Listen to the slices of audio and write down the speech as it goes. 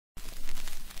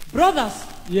Brothers.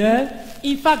 Yes?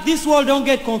 In fact, this world don't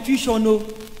get confusion, no.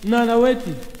 No,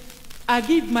 waiting. I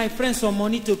give my friend some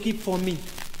money to keep for me.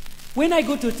 When I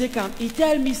go to take him, he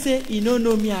tell me, say, he no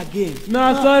know me again.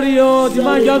 No, sorry, oh, the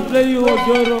man just play you,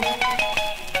 Ojoro.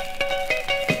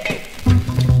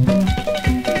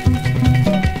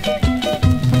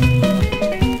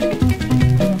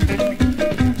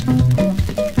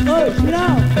 Oh,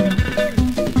 now,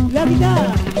 la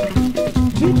guitare,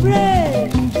 be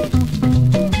brave.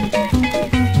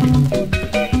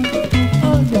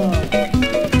 Oh no,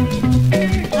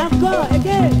 encore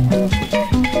again.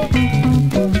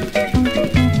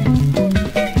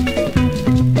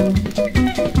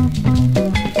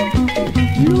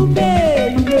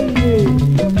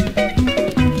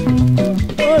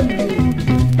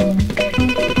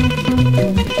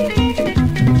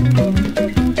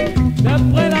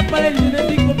 D'après la palette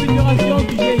génétique configuration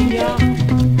du GIA,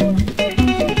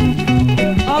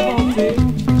 avancé,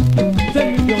 5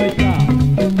 minutes de retard.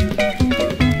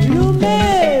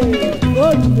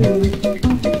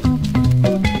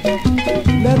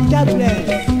 Le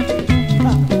tablette.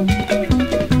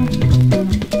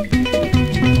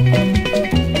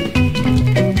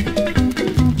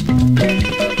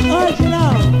 Oh, je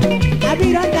l'ai.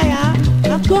 Abirantaya,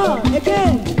 encore,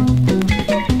 again.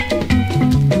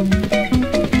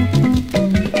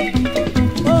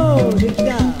 Oh, le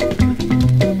gars.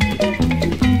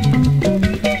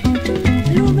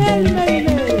 Lume,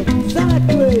 ça a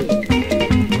tué.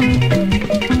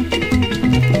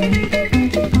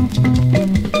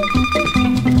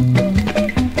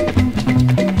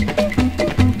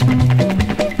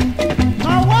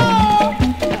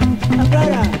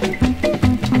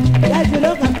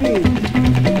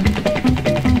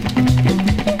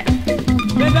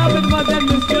 Mesdames, Mesdemoiselles,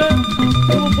 Messieurs,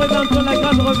 nous vous présentons la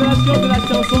grande révélation de la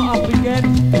chanson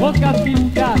africaine, Rocafill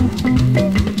Jazz.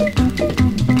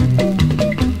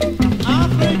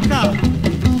 Africa.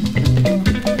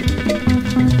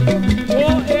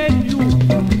 Oh and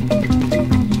you.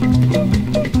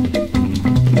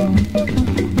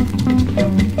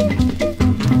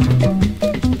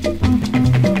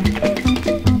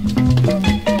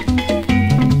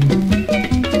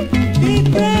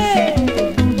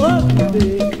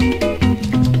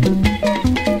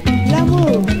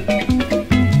 L'amour.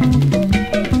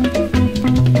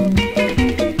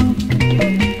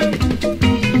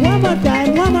 One more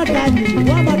time, one more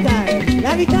time.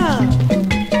 La guitare.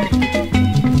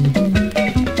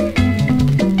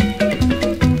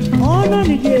 Oh non,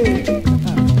 Dieu.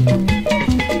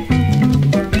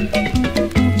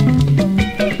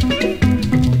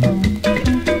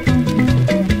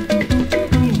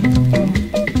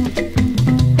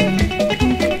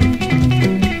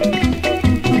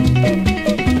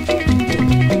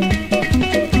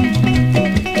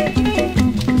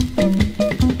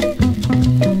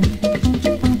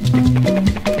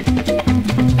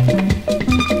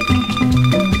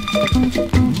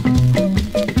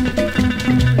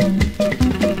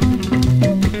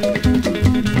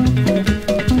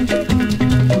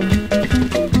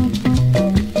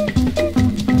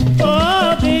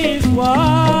 Oh, this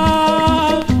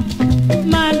world,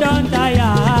 man don't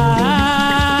tire.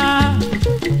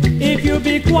 If you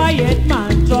be quiet,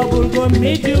 man, trouble go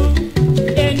meet you.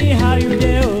 Anyhow you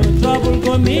dey, oh, trouble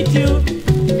go meet you.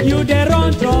 You dey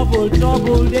run trouble,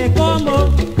 trouble dey come,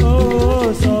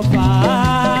 oh, so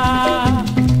far.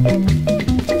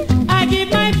 I give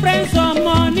my friends some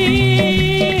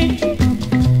money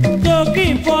to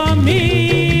keep for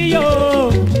me,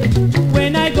 yo.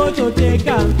 When I go to take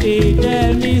am, he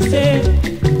tell me, say,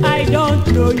 I don't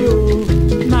know you.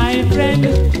 My friend,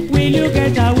 will you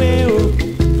get away, oh,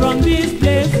 from this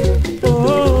place,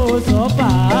 oh, so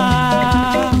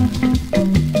far.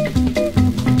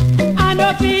 I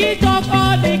know fit talk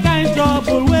all the kind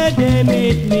trouble where they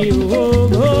meet me,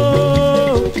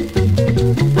 oh.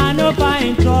 I know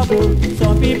find trouble,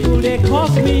 some people they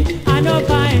curse me. I know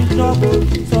find trouble,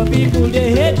 some people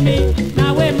they hate me.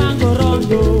 Now where man go run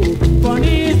go from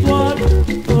this world,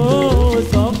 oh,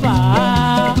 so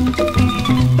far.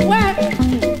 Well,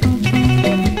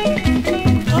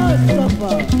 Oh,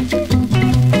 suffer.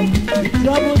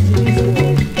 Troubles in this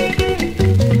world.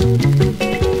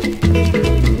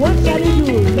 What shall he do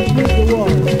to make the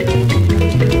world?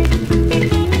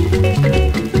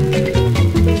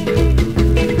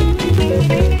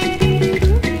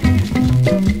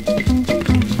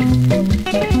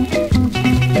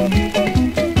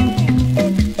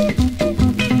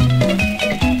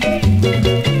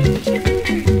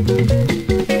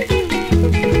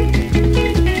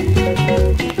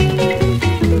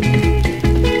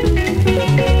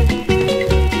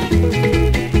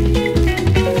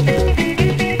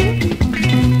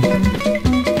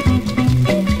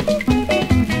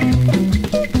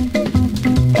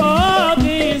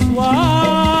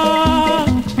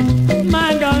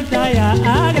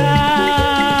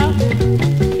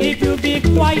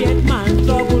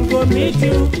 meet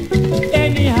you.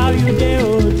 Anyhow you there,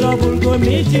 oh, trouble go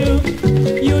meet you.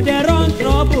 You there run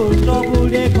trouble, trouble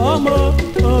they come,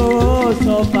 oh,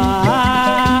 so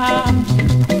far.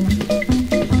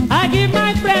 I give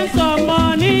my friends some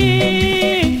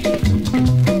money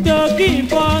to keep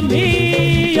for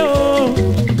me, oh.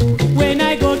 When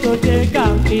I go to take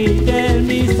am, he tell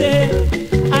me, say,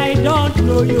 I don't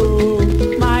know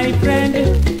you, my friend.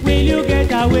 Will you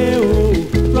get away, oh,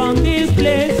 from this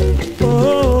place,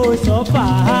 oh, so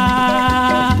far?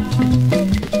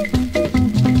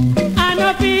 I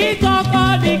know people talk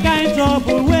all the kind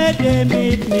trouble where they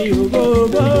meet me, oh,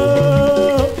 go.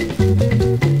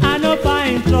 I know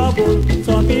find trouble,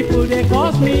 some people they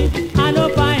cause me. I know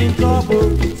find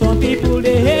trouble, some people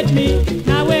they hate me.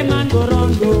 Now where man go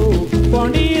run go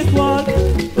from this world,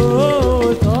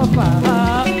 oh, so far.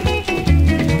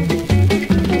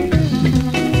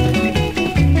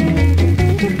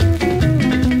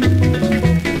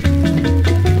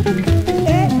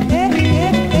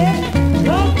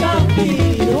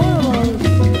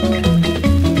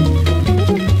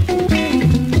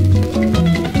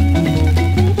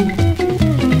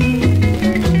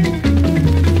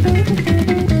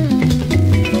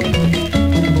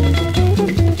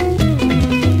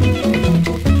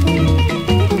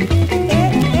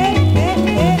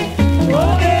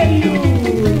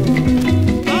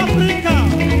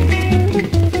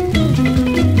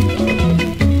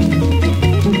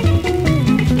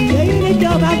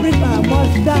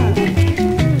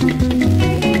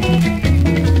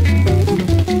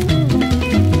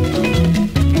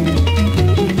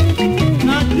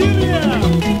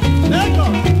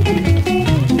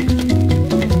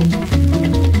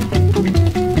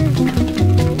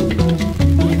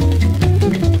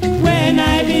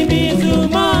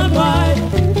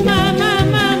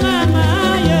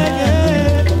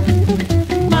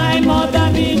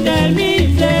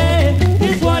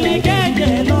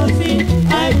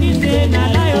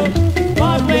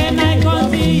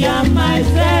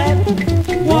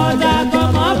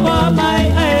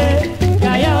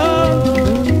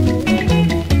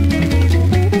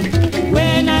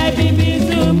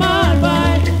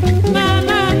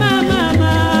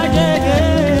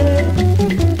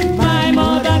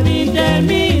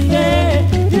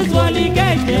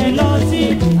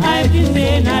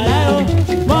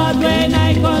 But when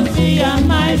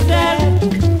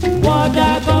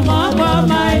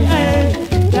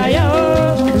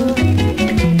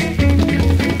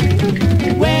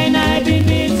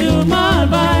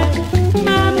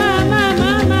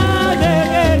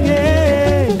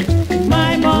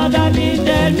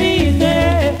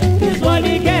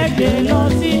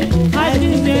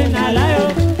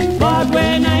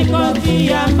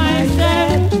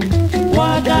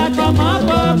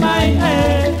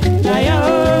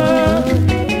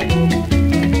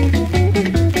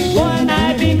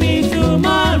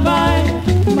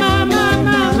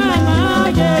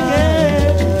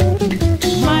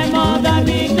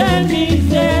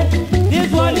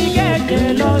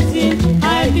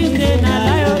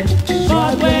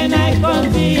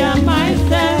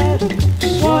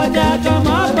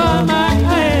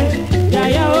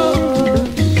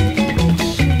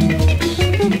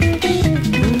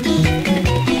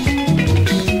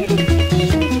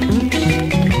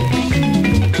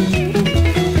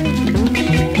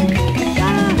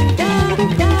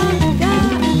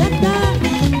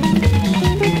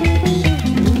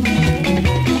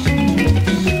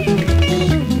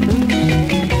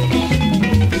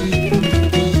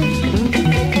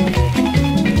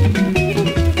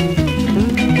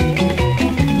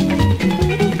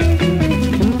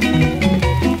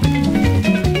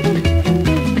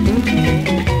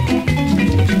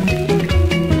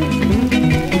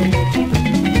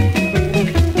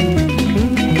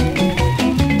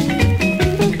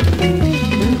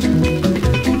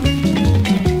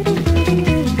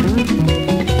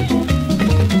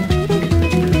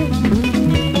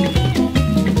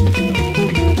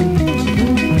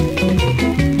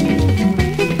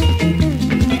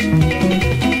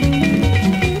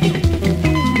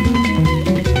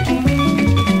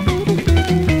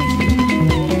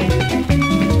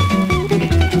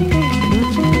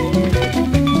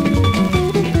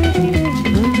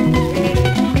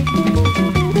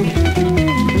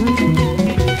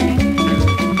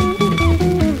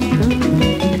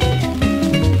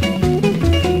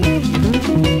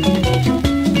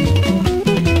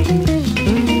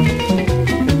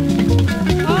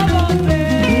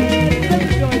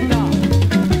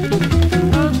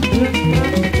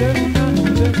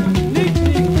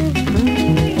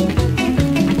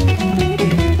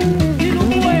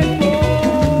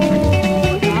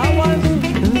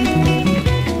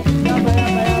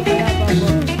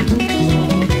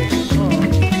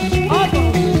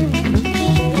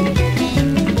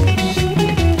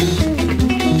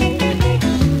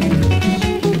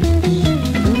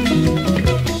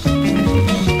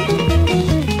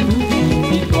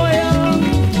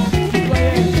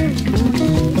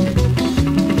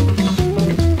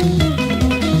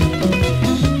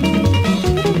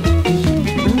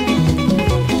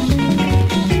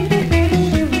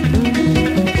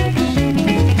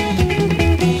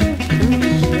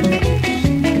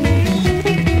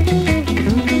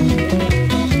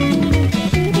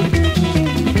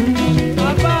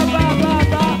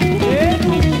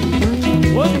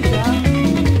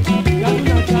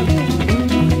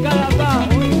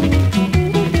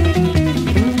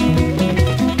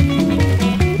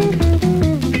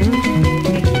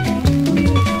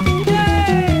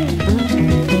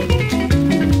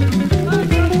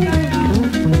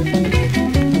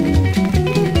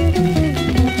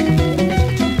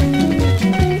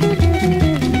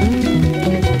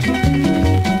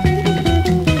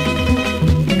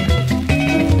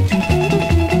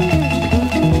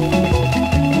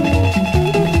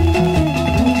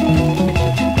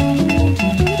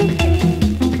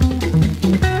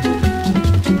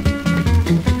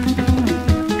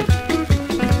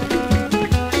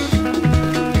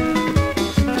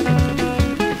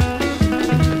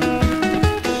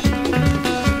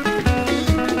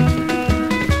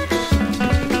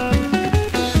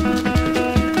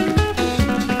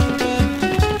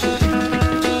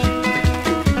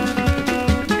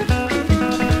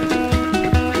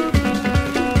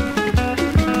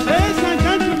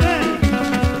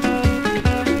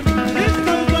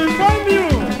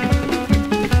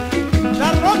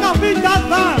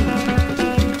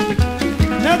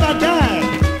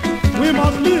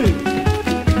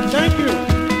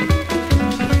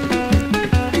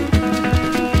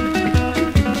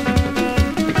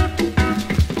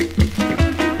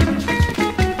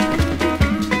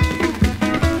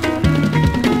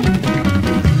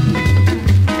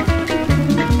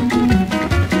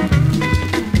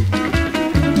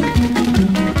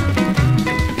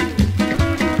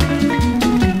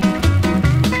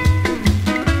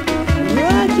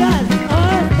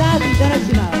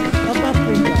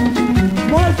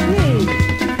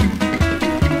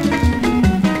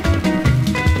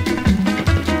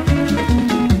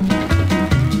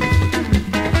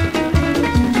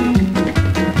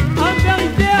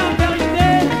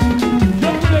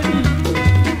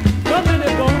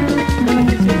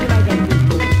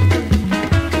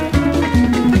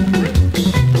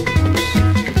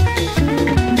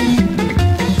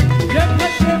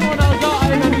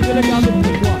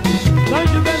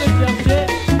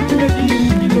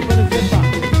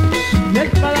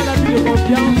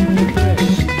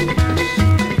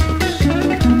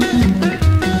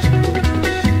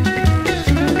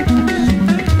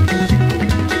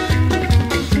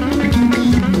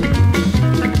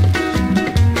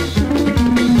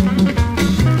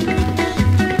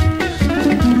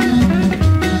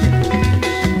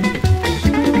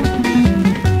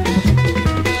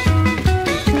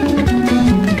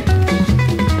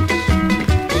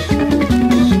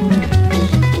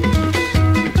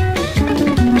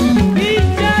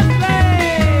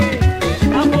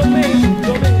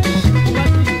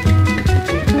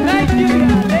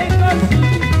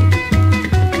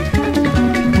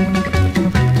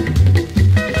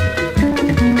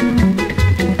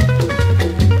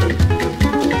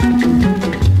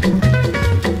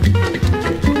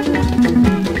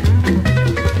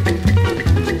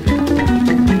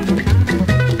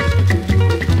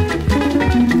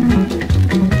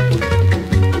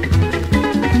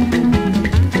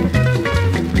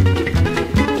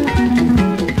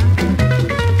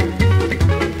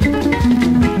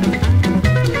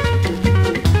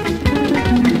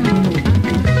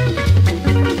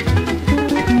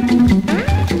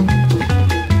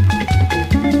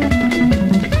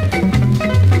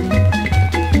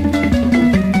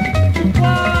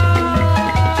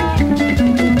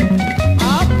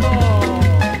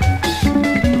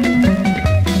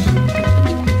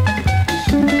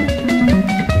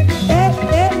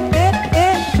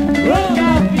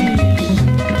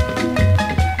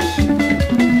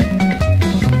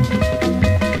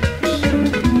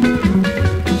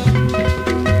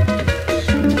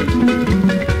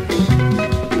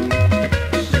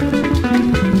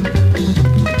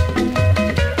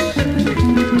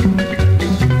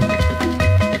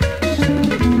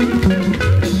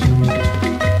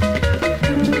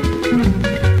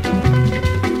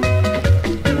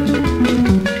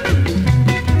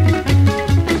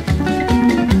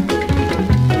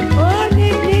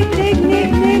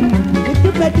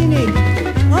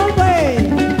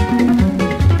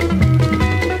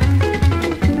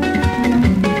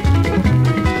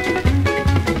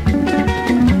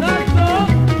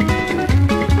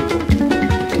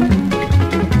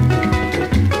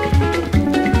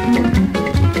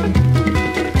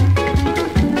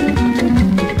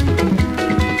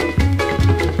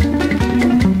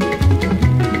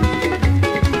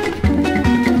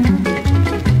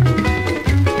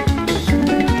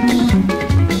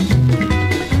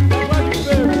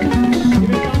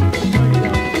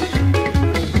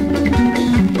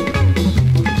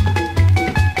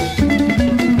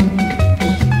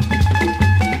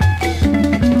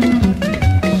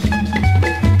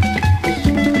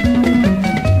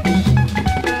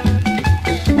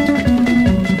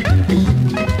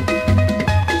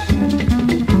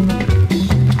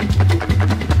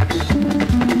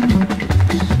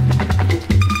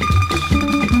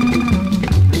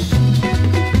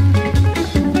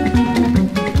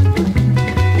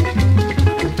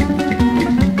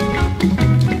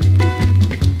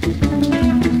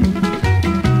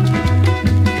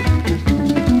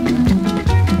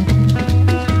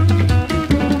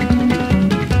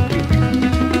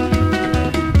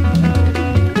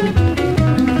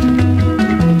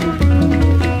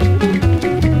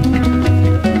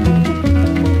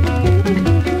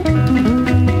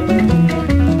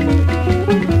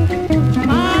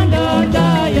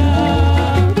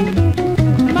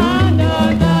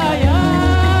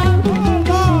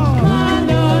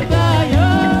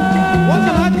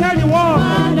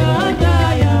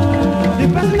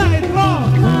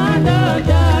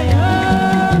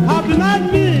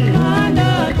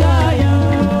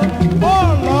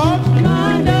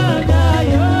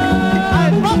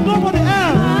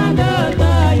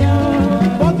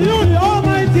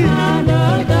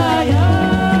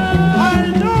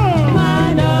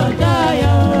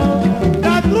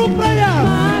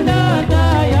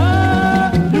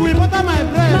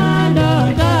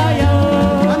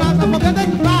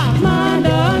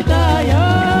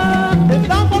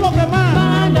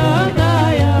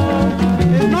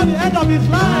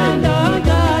Islam.